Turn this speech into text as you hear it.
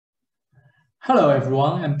Hello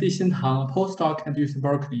everyone, I'm Dixin Tang, a postdoc at UC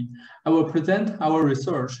Berkeley. I will present our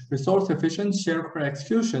research, resource-efficient share query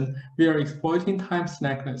execution via exploiting time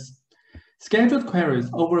slackness. Scheduled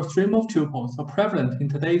queries over a stream of tuples are prevalent in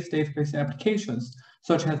today's database applications,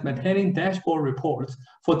 such as maintaining dashboard reports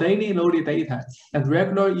for daily loaded data and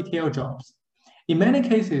regular ETL jobs. In many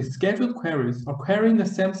cases, scheduled queries are querying the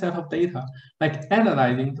same set of data, like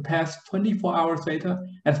analyzing the past 24 hours data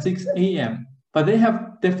at 6 a.m., but they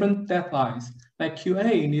have different deadlines, like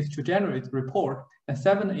QA needs to generate the report at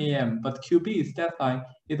 7 a.m., but QB's deadline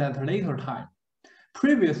is at a later time.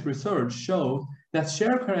 Previous research showed that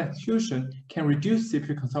share query execution can reduce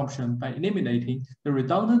CPU consumption by eliminating the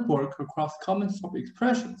redundant work across common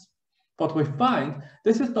sub-expressions. But we find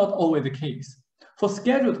this is not always the case. For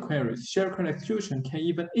scheduled queries, share query execution can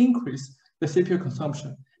even increase the CPU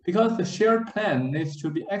consumption because the shared plan needs to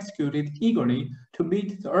be executed eagerly to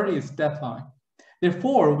meet the earliest deadline.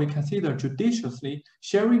 Therefore, we consider judiciously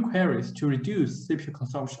sharing queries to reduce CPU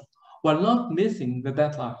consumption while not missing the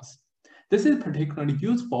deadlines. This is particularly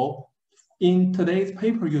useful in today's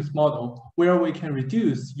pay-per-use model, where we can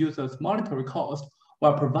reduce users' monetary cost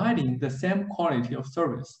while providing the same quality of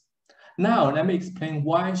service. Now, let me explain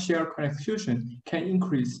why share query execution can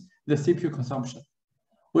increase the CPU consumption.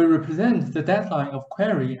 We represent the deadline of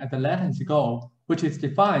query at the latency goal, which is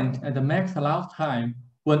defined at the max allowed time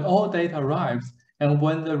when all data arrives and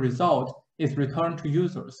when the result is returned to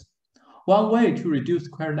users. One way to reduce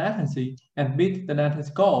query latency and meet the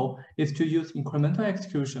latency goal is to use incremental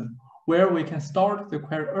execution, where we can start the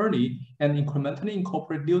query early and incrementally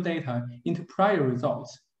incorporate new data into prior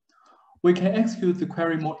results. We can execute the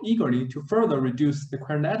query more eagerly to further reduce the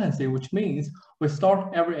query latency, which means we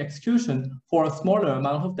start every execution for a smaller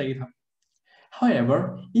amount of data.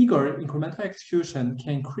 However, eager incremental execution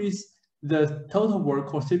can increase the total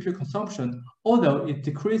work or CPU consumption, although it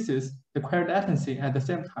decreases the query latency at the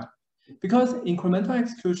same time. Because incremental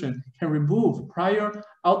execution can remove prior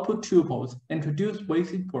output tuples and introduce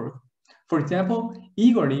wasted work. For example,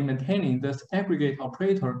 eagerly maintaining this aggregate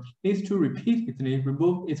operator needs to repeatedly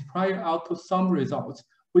remove its prior output sum results,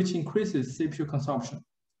 which increases CPU consumption.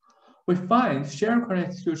 We find share query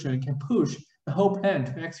execution can push the whole plan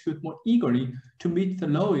to execute more eagerly to meet the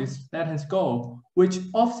lowest latency goal, which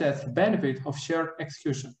offsets the benefit of shared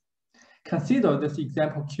execution. Consider this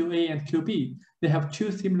example QA and QB. They have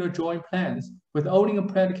two similar join plans with only a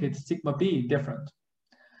predicate sigma b different.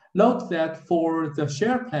 Note that for the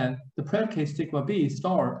shared plan, the predicate sigma b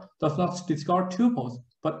star does not discard tuples,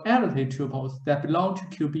 but allocate tuples that belong to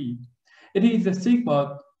QB. It is the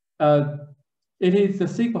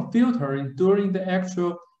sigma filtering during the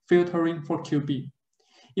actual filtering for QB.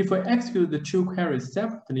 If we execute the two queries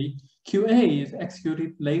separately, QA is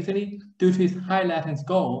executed lazily due to its high latency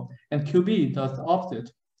goal, and QB does the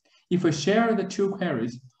opposite. If we share the two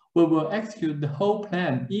queries, we will execute the whole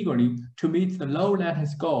plan eagerly to meet the low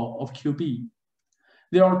latency goal of QB.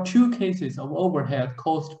 There are two cases of overhead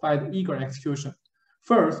caused by the eager execution.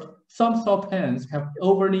 First, some subplans have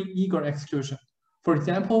overly eager execution. For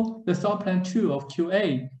example, the subplan 2 of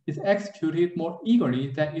QA is executed more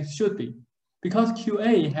eagerly than it should be, because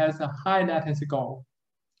QA has a high latency goal.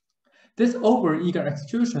 This over-eager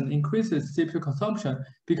execution increases CPU consumption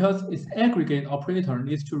because its aggregate operator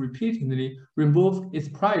needs to repeatedly remove its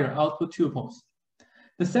prior output tuples.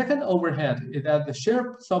 The second overhead is that the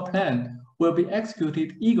shared subplan will be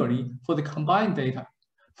executed eagerly for the combined data.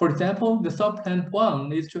 For example, the subplan 1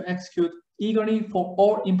 needs to execute eagerly for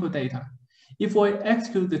all input data. If we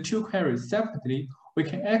execute the two queries separately, we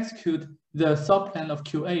can execute the subplan of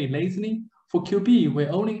QA lazily. For QB, we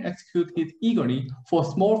only execute it eagerly for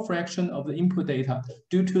a small fraction of the input data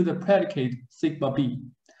due to the predicate sigma b.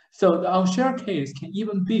 So the unshared case can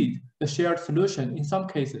even beat the shared solution in some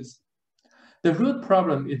cases. The root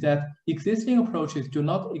problem is that existing approaches do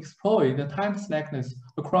not exploit the time slackness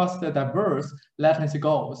across the diverse latency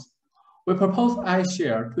goals. We propose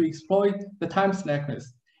iShare to exploit the time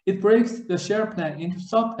slackness. It breaks the shared plan into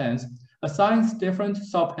subplans, assigns different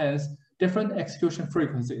subplans different execution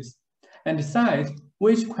frequencies, and decides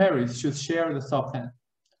which queries should share the subplan.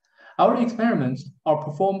 Our experiments are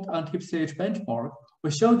performed on TPCH benchmark. We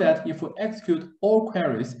show that if we execute all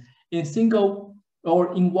queries in single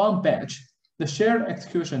or in one batch, the shared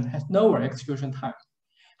execution has lower execution time.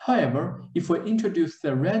 However, if we introduce the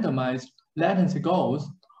randomized latency goals,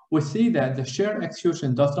 we see that the shared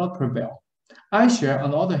execution does not prevail. iShare,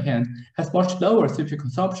 on the other hand, has much lower CPU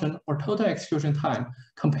consumption or total execution time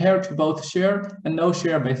compared to both shared and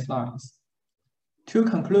no-share baselines. To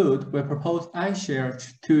conclude, we propose iShare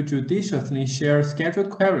to judiciously share scheduled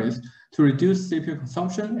queries to reduce CPU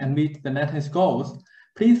consumption and meet the latency goals,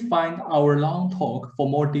 Please find our long talk for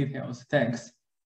more details. Thanks.